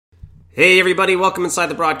Hey everybody, welcome inside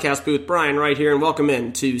the broadcast booth. Brian right here, and welcome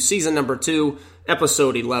in to season number 2,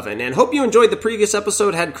 episode 11. And hope you enjoyed the previous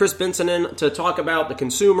episode. Had Chris Benson in to talk about the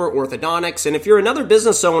consumer orthodontics. And if you're another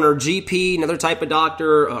business owner, GP, another type of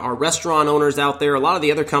doctor, our restaurant owners out there, a lot of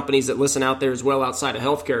the other companies that listen out there as well outside of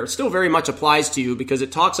healthcare, it still very much applies to you because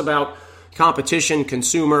it talks about competition,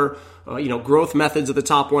 consumer, growth methods of the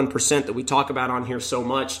top 1% that we talk about on here so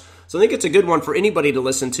much. So I think it's a good one for anybody to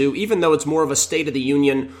listen to, even though it's more of a state of the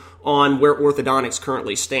union on where orthodontics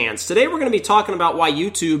currently stands. Today we're going to be talking about why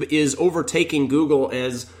YouTube is overtaking Google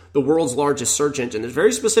as the world's largest search engine. There's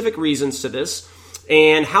very specific reasons to this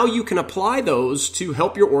and how you can apply those to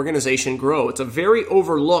help your organization grow. It's a very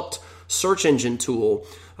overlooked search engine tool,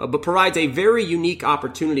 but provides a very unique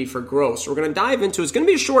opportunity for growth. So we're going to dive into it. It's going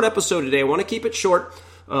to be a short episode today. I want to keep it short,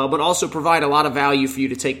 but also provide a lot of value for you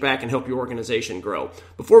to take back and help your organization grow.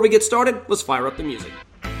 Before we get started, let's fire up the music.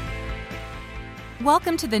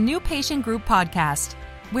 Welcome to the New Patient Group podcast,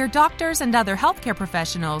 where doctors and other healthcare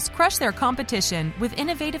professionals crush their competition with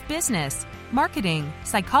innovative business, marketing,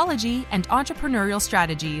 psychology, and entrepreneurial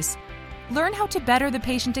strategies. Learn how to better the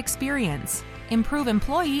patient experience, improve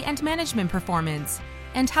employee and management performance,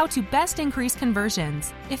 and how to best increase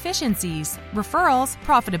conversions, efficiencies, referrals,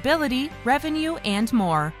 profitability, revenue, and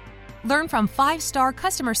more. Learn from 5-star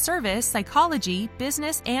customer service, psychology,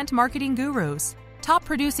 business, and marketing gurus, top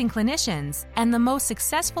producing clinicians, and the most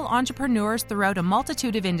successful entrepreneurs throughout a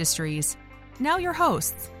multitude of industries. Now your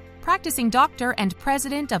hosts, practicing doctor and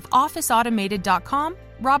president of OfficeAutomated.com,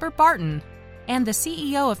 Robert Barton, and the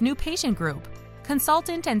CEO of New Patient Group,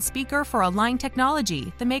 consultant and speaker for Align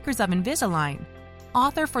Technology, the makers of Invisalign,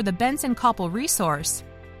 author for the Benson Koppel Resource,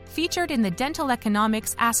 featured in the Dental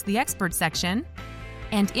Economics Ask the Expert section,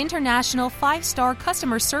 and international 5-star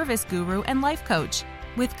customer service guru and life coach,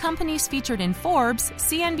 with companies featured in Forbes,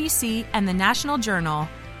 CNBC, and the National Journal,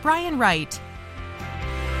 Brian Wright.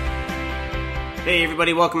 Hey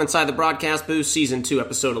everybody, welcome inside the broadcast booth, season 2,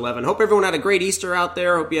 episode 11. Hope everyone had a great Easter out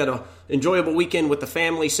there. Hope you had an enjoyable weekend with the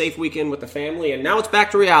family, safe weekend with the family, and now it's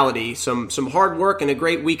back to reality. Some hard work and a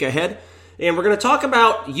great week ahead. And we're going to talk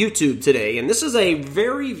about YouTube today. And this is a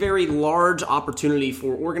very, very large opportunity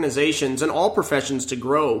for organizations and all professions to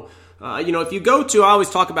grow. If you go to, I always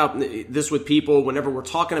talk about this with people whenever we're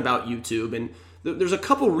talking about YouTube, and there's a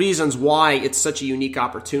couple reasons why it's such a unique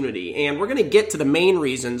opportunity. And we're going to get to the main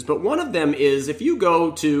reasons, but one of them is if you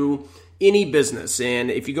go to any business, and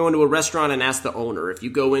if you go into a restaurant and ask the owner, if you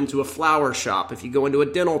go into a flower shop, if you go into a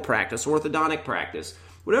dental practice, orthodontic practice,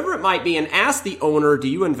 whatever it might be, and ask the owner, do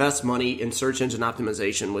you invest money in search engine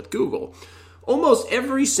optimization with Google? Almost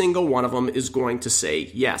every single one of them is going to say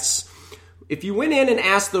yes. If you went in and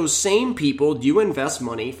asked those same people, do you invest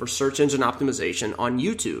money for search engine optimization on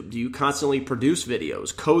YouTube? Do you constantly produce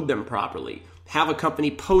videos, code them properly, have a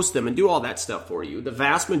company post them and do all that stuff for you? The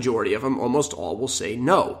vast majority of them, almost all, will say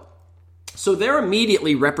no. So there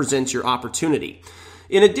immediately represents your opportunity.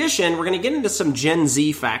 In addition, we're going to get into some Gen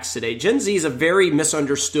Z facts today. Gen Z is a very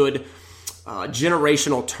misunderstood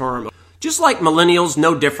generational term. Just like millennials,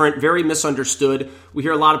 no different, very misunderstood. We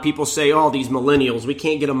hear a lot of people say, oh, these millennials, we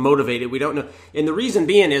can't get them motivated. We don't know. And the reason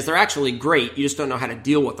being is they're actually great. You just don't know how to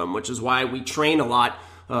deal with them, which is why we train a lot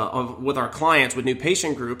with our clients with New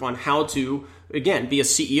Patient Group on how to, again, be a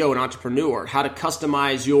CEO, an entrepreneur, how to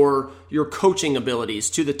customize your coaching abilities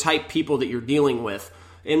to the type people that you're dealing with.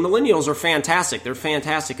 And millennials are fantastic. They're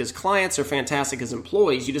fantastic as clients. They're fantastic as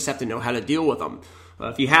employees. You just have to know how to deal with them.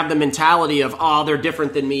 If you have the mentality of, oh, they're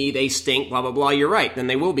different than me, they stink, blah, blah, blah, you're right. Then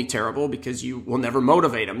they will be terrible because you will never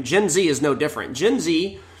motivate them. Gen Z is no different. Gen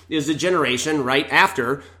Z is the generation right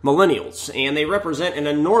after millennials, and they represent an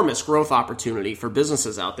enormous growth opportunity for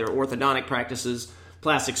businesses out there, orthodontic practices,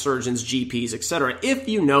 plastic surgeons, GPs, etc., if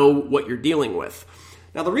you know what you're dealing with.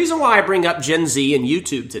 Now, the reason why I bring up Gen Z and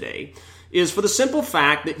YouTube today is for the simple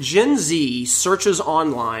fact that Gen Z searches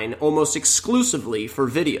online almost exclusively for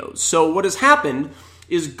videos. So what has happened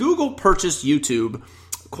is Google purchased YouTube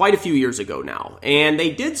quite a few years ago now. And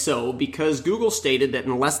they did so because Google stated that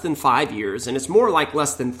in less than 5 years, and it's more like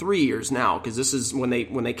less than 3 years now, because this is when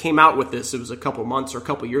they came out with this, it was a couple months or a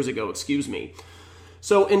couple years ago,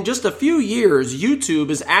 So in just a few years, YouTube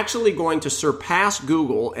is actually going to surpass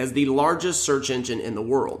Google as the largest search engine in the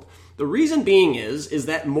world. The reason being is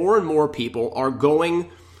that more and more people are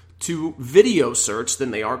going to video search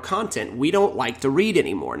than they are content. We don't like to read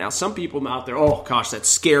anymore. Now, some people out there, oh gosh, that's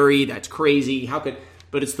scary, that's crazy,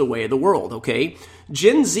 but it's the way of the world, okay?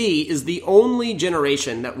 Gen Z is the only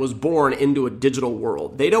generation that was born into a digital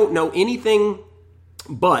world. They don't know anything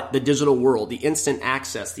but the digital world, the instant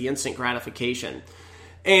access, the instant gratification.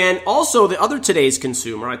 And also the other today's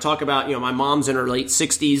consumer, I talk about, my mom's in her late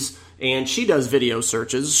 60s and she does video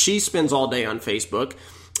searches. She spends all day on Facebook.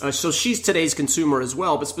 So she's today's consumer as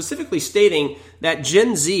well, but specifically stating that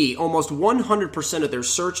Gen Z, almost 100% of their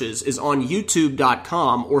searches is on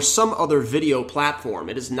YouTube.com or some other video platform.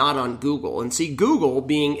 It is not on Google. And see, Google,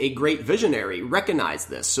 being a great visionary, recognized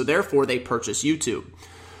this. So therefore, they purchased YouTube.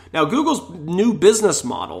 Now, Google's new business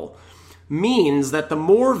model means that the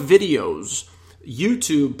more videos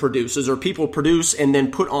YouTube produces or people produce and then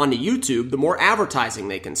put onto YouTube, the more advertising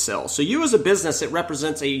they can sell. So you as a business, it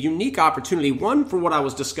represents a unique opportunity, one for what I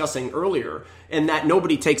was discussing earlier, and that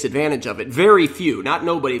nobody takes advantage of it. Very few, not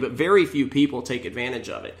nobody, but very few people take advantage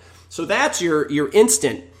of it. So that's your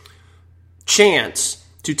instant chance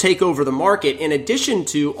to take over the market in addition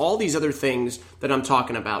to all these other things that I'm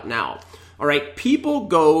talking about now. All right, people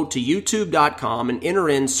go to YouTube.com and enter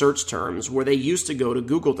in search terms where they used to go to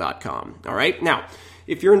Google.com. All right, now,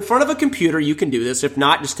 if you're in front of a computer, you can do this. If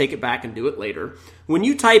not, just take it back and do it later. When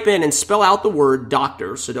you type in and spell out the word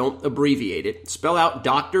doctor, so don't abbreviate it, spell out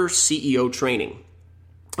Doctor CEO Training.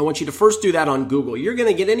 I want you to first do that on Google. You're going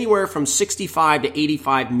to get anywhere from 65 to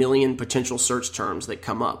 85 million potential search terms that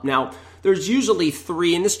come up. Now, there's usually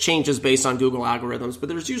 3, and this changes based on Google algorithms, but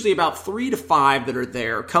there's usually about 3 to 5 that are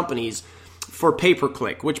there, companies, for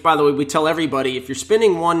pay-per-click, which, by the way, we tell everybody, if you're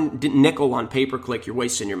spending one nickel on pay-per-click, you're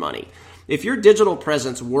wasting your money. If your digital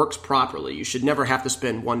presence works properly, you should never have to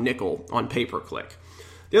spend one nickel on pay-per-click.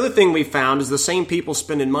 The other thing we found is the same people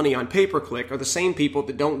spending money on pay-per-click are the same people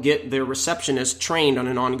that don't get their receptionist trained on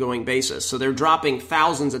an ongoing basis. So they're dropping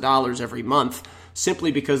thousands of dollars every month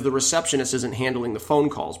simply because the receptionist isn't handling the phone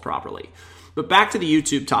calls properly. But back to the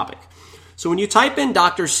YouTube topic. So when you type in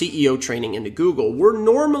Dr. CEO Training into Google, we're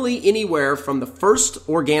normally anywhere from the first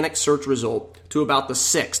organic search result to about the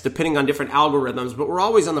 6th, depending on different algorithms, but we're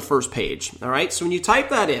always on the first page. All right. So when you type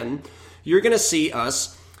that in, you're going to see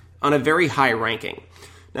us on a very high ranking.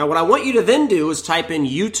 Now, what I want you to then do is type in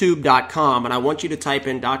YouTube.com, and I want you to type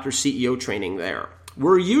in Dr. CEO Training there.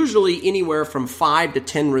 We're usually anywhere from 5 to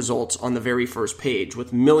 10 results on the very first page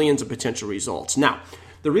with millions of potential results. Now,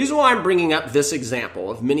 the reason why I'm bringing up this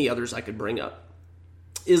example of many others I could bring up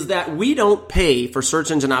is that we don't pay for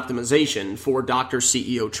search engine optimization for Dr.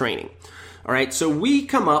 CEO Training. All right, so we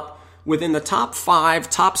come up within the top 5,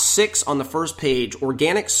 top 6 on the first page,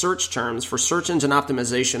 organic search terms for search engine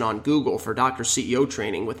optimization on Google for Dr. CEO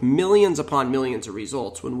Training with millions upon millions of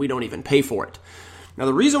results when we don't even pay for it. Now,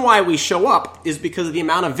 the reason why we show up is because of the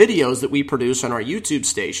amount of videos that we produce on our YouTube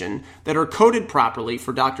station that are coded properly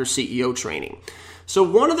for Dr. CEO Training. So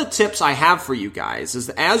one of the tips I have for you guys is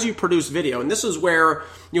that as you produce video, and this is where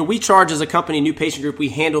we charge as a company, New Patient Group, we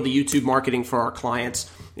handle the YouTube marketing for our clients.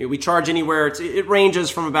 We charge anywhere, it ranges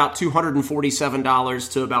from about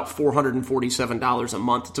 $247 to about $447 a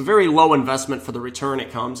month. It's a very low investment for the return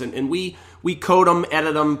it comes. And we code them,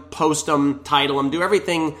 edit them, post them, title them, do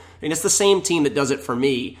everything. And it's the same team that does it for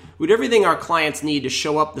me. We do everything our clients need to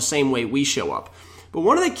show up the same way we show up. But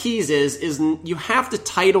one of the keys is you have to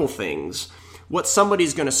title things what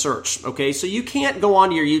somebody's going to search, okay? So you can't go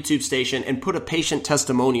onto your YouTube station and put a patient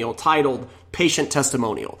testimonial titled patient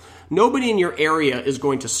testimonial. Nobody in your area is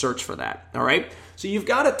going to search for that, all right? So you've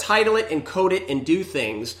got to title it and code it and do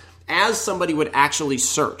things as somebody would actually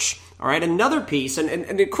search, all right? Another piece,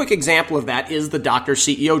 and a quick example of that is the Dr.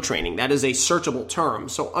 CEO Training. That is a searchable term.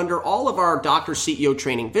 So under all of our Dr. CEO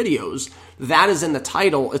Training videos, that is in the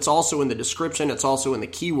title. It's also in the description. It's also in the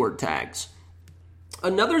keyword tags.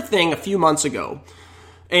 Another thing a few months ago,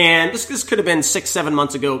 and this could have been 6-7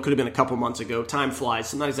 months ago, could have been a couple months ago, time flies,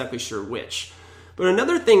 so I'm not exactly sure which. But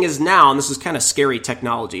another thing is now, and this is kind of scary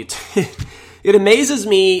technology, it amazes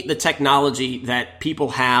me the technology that people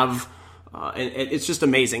have, and it's just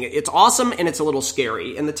amazing. It's awesome and it's a little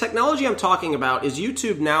scary. And the technology I'm talking about is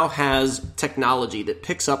YouTube now has technology that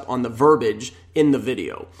picks up on the verbiage in the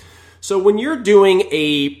video. So when you're doing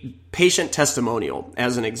a patient testimonial,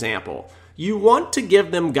 as an example, you want to give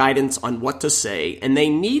them guidance on what to say, and they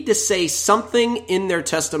need to say something in their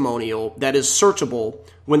testimonial that is searchable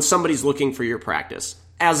when somebody's looking for your practice,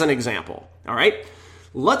 as an example, all right?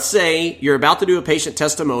 Let's say you're about to do a patient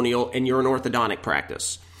testimonial and you're an orthodontic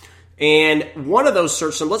practice. And one of those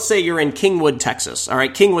search terms, let's say you're in Kingwood, Texas, all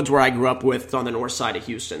right? Kingwood's where I grew up with. It's on the north side of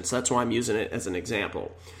Houston, so that's why I'm using it as an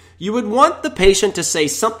example. You would want the patient to say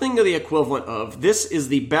something to the equivalent of, "This is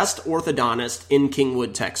the best orthodontist in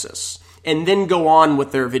Kingwood, Texas," and then go on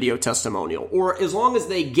with their video testimonial. Or as long as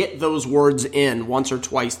they get those words in once or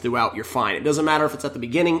twice throughout, you're fine. It doesn't matter if it's at the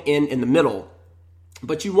beginning, in the middle.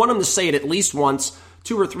 But you want them to say it at least once,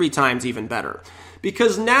 2 or 3 times even better.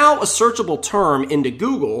 Because now a searchable term into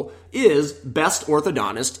Google is best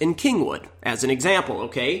orthodontist in Kingwood, as an example,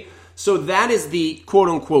 okay? So that is the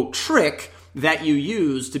quote-unquote trick that you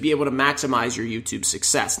use to be able to maximize your YouTube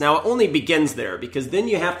success. Now, it only begins there, because then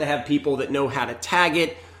you have to have people that know how to tag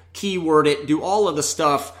it, keyword it, do all of the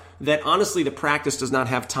stuff that honestly the practice does not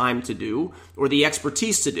have time to do or the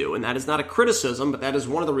expertise to do. And that is not a criticism, but that is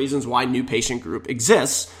one of the reasons why New Patient Group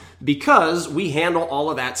exists, because we handle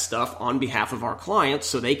all of that stuff on behalf of our clients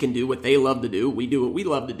so they can do what they love to do. We do what we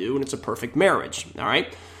love to do, and it's a perfect marriage. All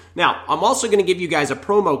right. Now, I'm also going to give you guys a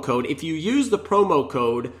promo code. If you use the promo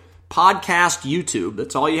code Podcast YouTube,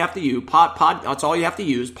 that's all you have to use. That's all you have to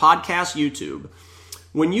use. Podcast YouTube.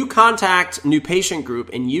 When you contact New Patient Group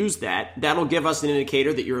and use that, that'll give us an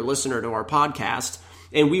indicator that you're a listener to our podcast,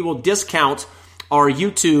 and we will discount our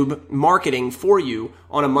YouTube marketing for you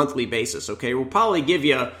on a monthly basis, okay? We'll probably give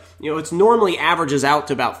you, it's normally averages out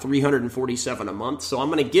to about $347 a month, so I'm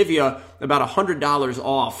going to give you about $100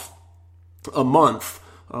 off a month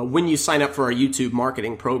when you sign up for our YouTube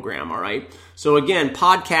marketing program, all right? So again,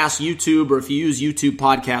 podcast YouTube, or if you use YouTube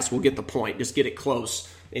Podcast, we'll get the point. Just get it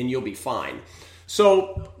close, and you'll be fine.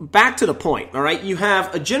 So back to the point, all right? You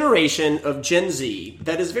have a generation of Gen Z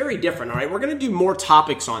that is very different, all right? We're going to do more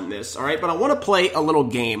topics on this, all right? But I want to play a little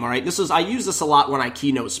game, all right? I use this a lot when I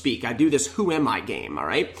keynote speak. I do this Who Am I game, all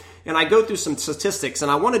right? And I go through some statistics,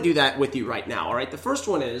 and I want to do that with you right now, all right? The first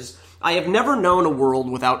one is, I have never known a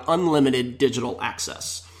world without unlimited digital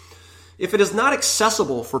access. If it is not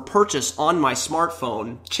accessible for purchase on my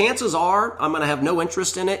smartphone, chances are I'm going to have no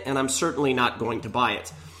interest in it, and I'm certainly not going to buy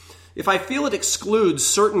it. If I feel it excludes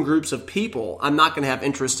certain groups of people, I'm not going to have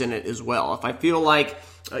interest in it as well. If I feel like,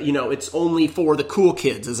 it's only for the cool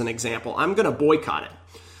kids, as an example, I'm going to boycott it.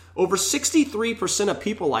 Over 63% of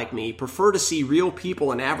people like me prefer to see real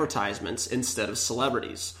people in advertisements instead of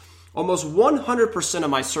celebrities. Almost 100% of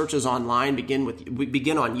my searches online begin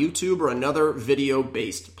on YouTube or another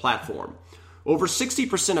video-based platform. Over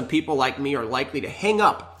 60% of people like me are likely to hang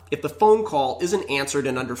up if the phone call isn't answered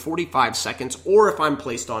in under 45 seconds or if I'm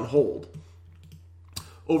placed on hold.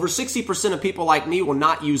 Over 60% of people like me will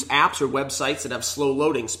not use apps or websites that have slow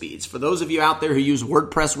loading speeds. For those of you out there who use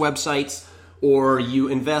WordPress websites, or you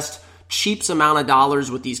invest cheap amount of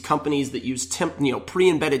dollars with these companies that use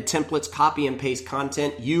pre-embedded templates, copy and paste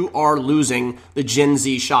content, you are losing the Gen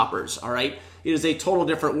Z shoppers, all right? It is a total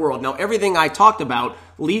different world. Now, everything I talked about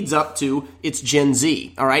leads up to it's Gen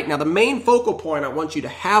Z, all right? Now, the main focal point I want you to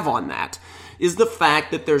have on that is the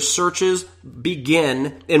fact that their searches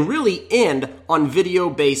begin and really end on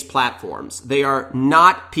video-based platforms. They are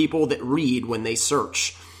not people that read when they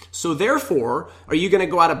search. So therefore, are you going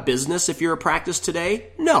to go out of business if you're a practice today?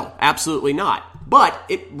 No, absolutely not. But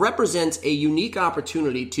it represents a unique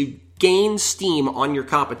opportunity to gain steam on your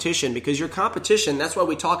competition, because your competition, that's what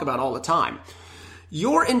we talk about all the time.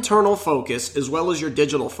 Your internal focus as well as your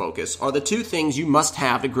digital focus are the two things you must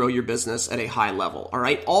have to grow your business at a high level, all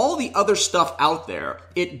right? All the other stuff out there,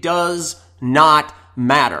 it does not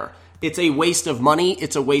matter. It's a waste of money.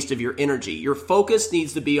 It's a waste of your energy. Your focus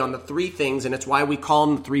needs to be on the 3 things, and it's why we call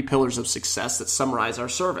them the 3 pillars of success that summarize our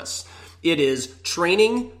service. It is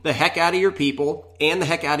training the heck out of your people and the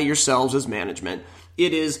heck out of yourselves as management.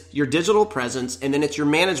 It is your digital presence, and then it's your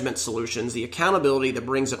management solutions, the accountability that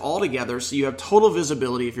brings it all together so you have total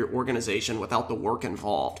visibility of your organization without the work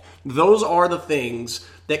involved. Those are the things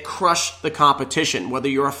that crush the competition, whether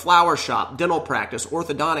you're a flower shop, dental practice,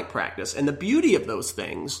 orthodontic practice. And the beauty of those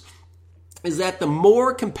things is that the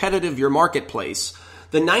more competitive your marketplace,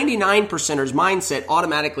 the 99%er's mindset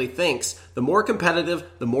automatically thinks the more competitive,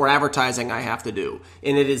 the more advertising I have to do.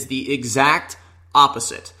 And it is the exact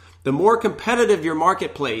opposite. The more competitive your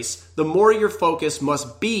marketplace, the more your focus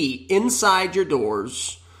must be inside your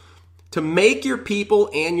doors to make your people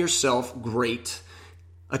and yourself great.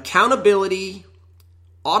 Accountability,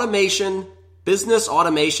 automation, business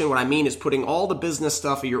automation, what I mean is putting all the business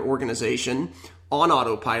stuff of your organization on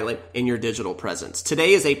autopilot in your digital presence.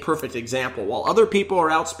 Today is a perfect example. While other people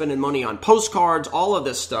are out spending money on postcards, all of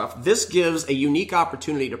this stuff, this gives a unique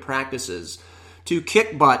opportunity to practices to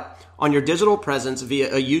kick butt on your digital presence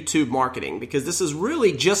via a YouTube marketing, because this is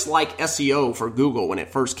really just like SEO for Google when it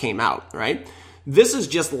first came out, right? This is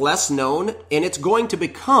just less known, and it's going to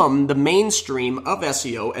become the mainstream of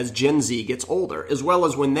SEO as Gen Z gets older, as well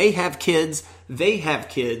as when they have kids.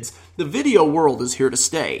 The video world is here to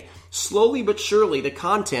stay. Slowly but surely, the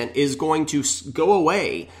content is going to go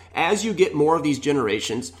away as you get more of these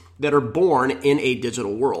generations that are born in a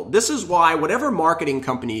digital world. This is why whatever marketing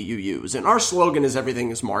company you use, and our slogan is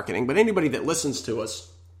everything is marketing, but anybody that listens to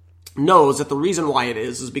us knows that the reason why it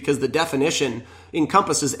is because the definition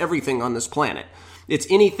encompasses everything on this planet. It's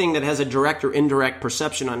anything that has a direct or indirect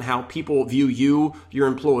perception on how people view you, your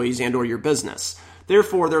employees, and or your business.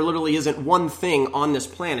 Therefore, there literally isn't one thing on this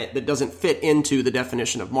planet that doesn't fit into the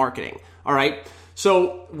definition of marketing. All right?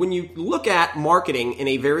 So when you look at marketing in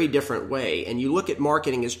a very different way, and you look at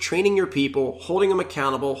marketing as training your people, holding them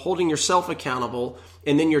accountable, holding yourself accountable,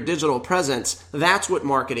 and then your digital presence, that's what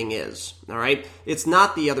marketing is. All right? It's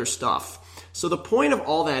not the other stuff. So the point of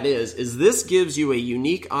all that is this gives you a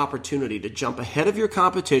unique opportunity to jump ahead of your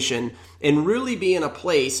competition and really be in a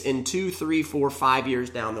place in 2, 3, 4, 5 years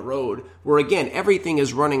down the road where, again, everything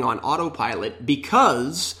is running on autopilot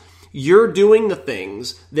because you're doing the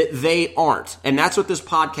things that they aren't. And that's what this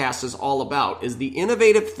podcast is all about, is the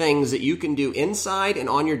innovative things that you can do inside and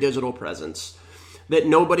on your digital presence that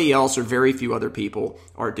nobody else or very few other people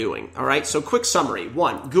are doing. All right, so quick summary.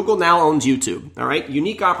 1, Google now owns YouTube. All right,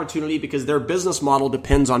 unique opportunity because their business model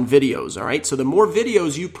depends on videos. All right, so the more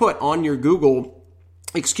videos you put on your your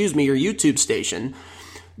YouTube station,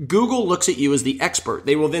 Google looks at you as the expert.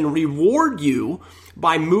 They will then reward you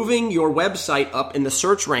by moving your website up in the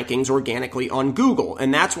search rankings organically on Google.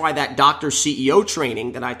 And that's why that Dr. CEO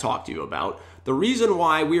training that I talked to you about, the reason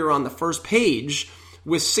why we are on the first page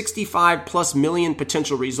with 65 plus million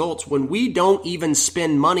potential results when we don't even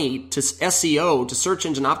spend money to SEO, to search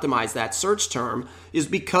engine optimize that search term, is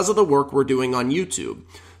because of the work we're doing on YouTube.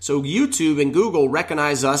 So YouTube and Google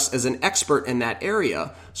recognize us as an expert in that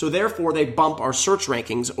area, so therefore they bump our search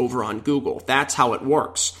rankings over on Google. That's how it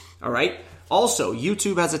works. All right? Also,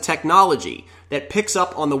 YouTube has a technology that picks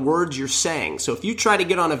up on the words you're saying. So if you try to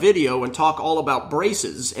get on a video and talk all about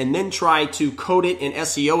braces and then try to code it and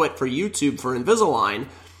SEO it for YouTube for Invisalign,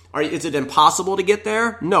 is it impossible to get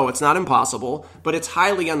there? No, it's not impossible, but it's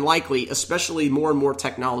highly unlikely, especially more and more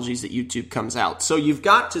technologies that YouTube comes out. So you've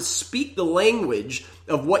got to speak the language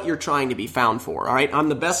of what you're trying to be found for. All right, I'm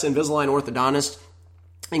the best Invisalign orthodontist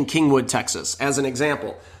in Kingwood, Texas, as an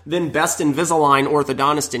example. Then best Invisalign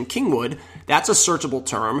orthodontist in Kingwood, that's a searchable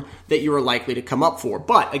term that you are likely to come up for.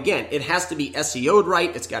 But again, it has to be SEO'd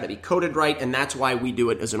right, it's got to be coded right, and that's why we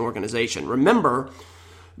do it as an organization. Remember,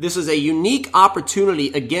 this is a unique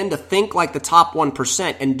opportunity, again, to think like the top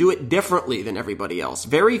 1% and do it differently than everybody else.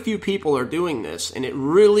 Very few people are doing this, and it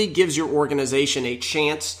really gives your organization a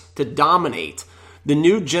chance to dominate the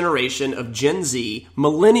new generation of Gen Z,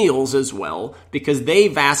 millennials as well, because they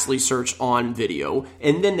vastly search on video.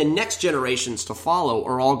 And then the next generations to follow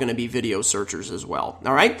are all going to be video searchers as well.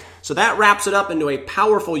 All right? So that wraps it up into a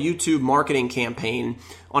powerful YouTube marketing campaign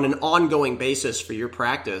on an ongoing basis for your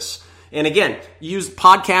practice. And again, use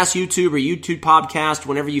podcast YouTube or YouTube podcast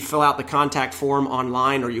whenever you fill out the contact form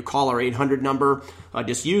online or you call our 800 number.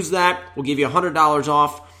 Just use that. We'll give you $100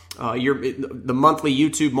 off the monthly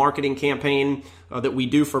YouTube marketing campaign that we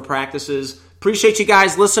do for practices. Appreciate you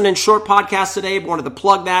guys listening. Short podcast today. Wanted to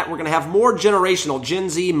plug that. We're going to have more generational Gen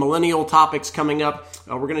Z, millennial topics coming up.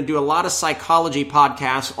 We're going to do a lot of psychology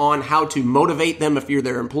podcasts on how to motivate them if you're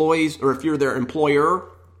their employees or if you're their employer,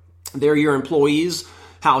 they're your employees,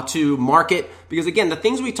 how to market. Because again, the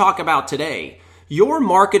things we talk about today, your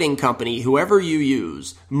marketing company, whoever you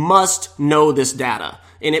use, must know this data.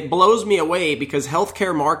 And it blows me away because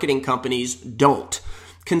healthcare marketing companies don't.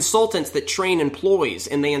 Consultants that train employees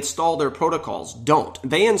and they install their protocols don't.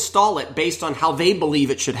 They install it based on how they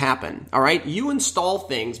believe it should happen. All right? You install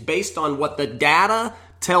things based on what the data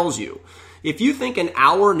tells you. If you think an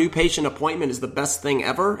hour new patient appointment is the best thing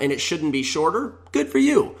ever and it shouldn't be shorter, good for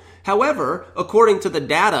you. However, according to the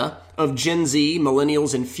data of Gen Z,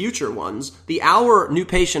 millennials, and future ones, the hour new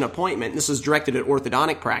patient appointment, this is directed at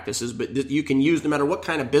orthodontic practices, but you can use no matter what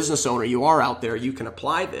kind of business owner you are out there, you can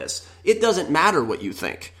apply this. It doesn't matter what you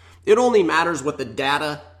think. It only matters what the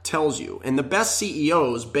data tells you. And the best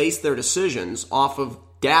CEOs base their decisions off of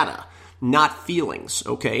data, not feelings,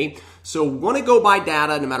 okay? So want to go by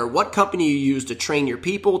data no matter what company you use to train your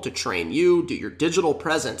people, to train you, do your digital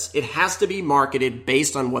presence. It has to be marketed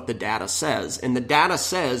based on what the data says. And the data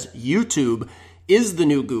says YouTube is the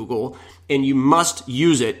new Google, and you must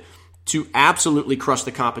use it to absolutely crush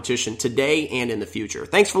the competition today and in the future.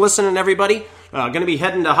 Thanks for listening, everybody. Going to be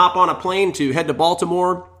heading to hop on a plane to head to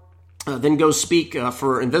Baltimore, then go speak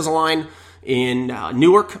for Invisalign in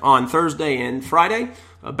Newark on Thursday and Friday.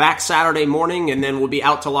 Back Saturday morning, and then we'll be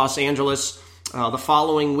out to Los Angeles the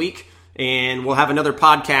following week, and we'll have another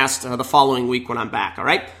podcast the following week when I'm back, all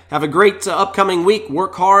right? Have a great upcoming week.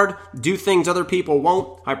 Work hard. Do things other people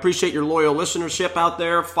won't. I appreciate your loyal listenership out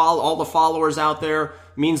there. Follow all the followers out there.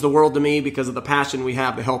 It means the world to me because of the passion we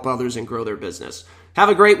have to help others and grow their business. Have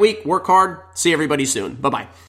a great week. Work hard. See everybody soon. Bye-bye.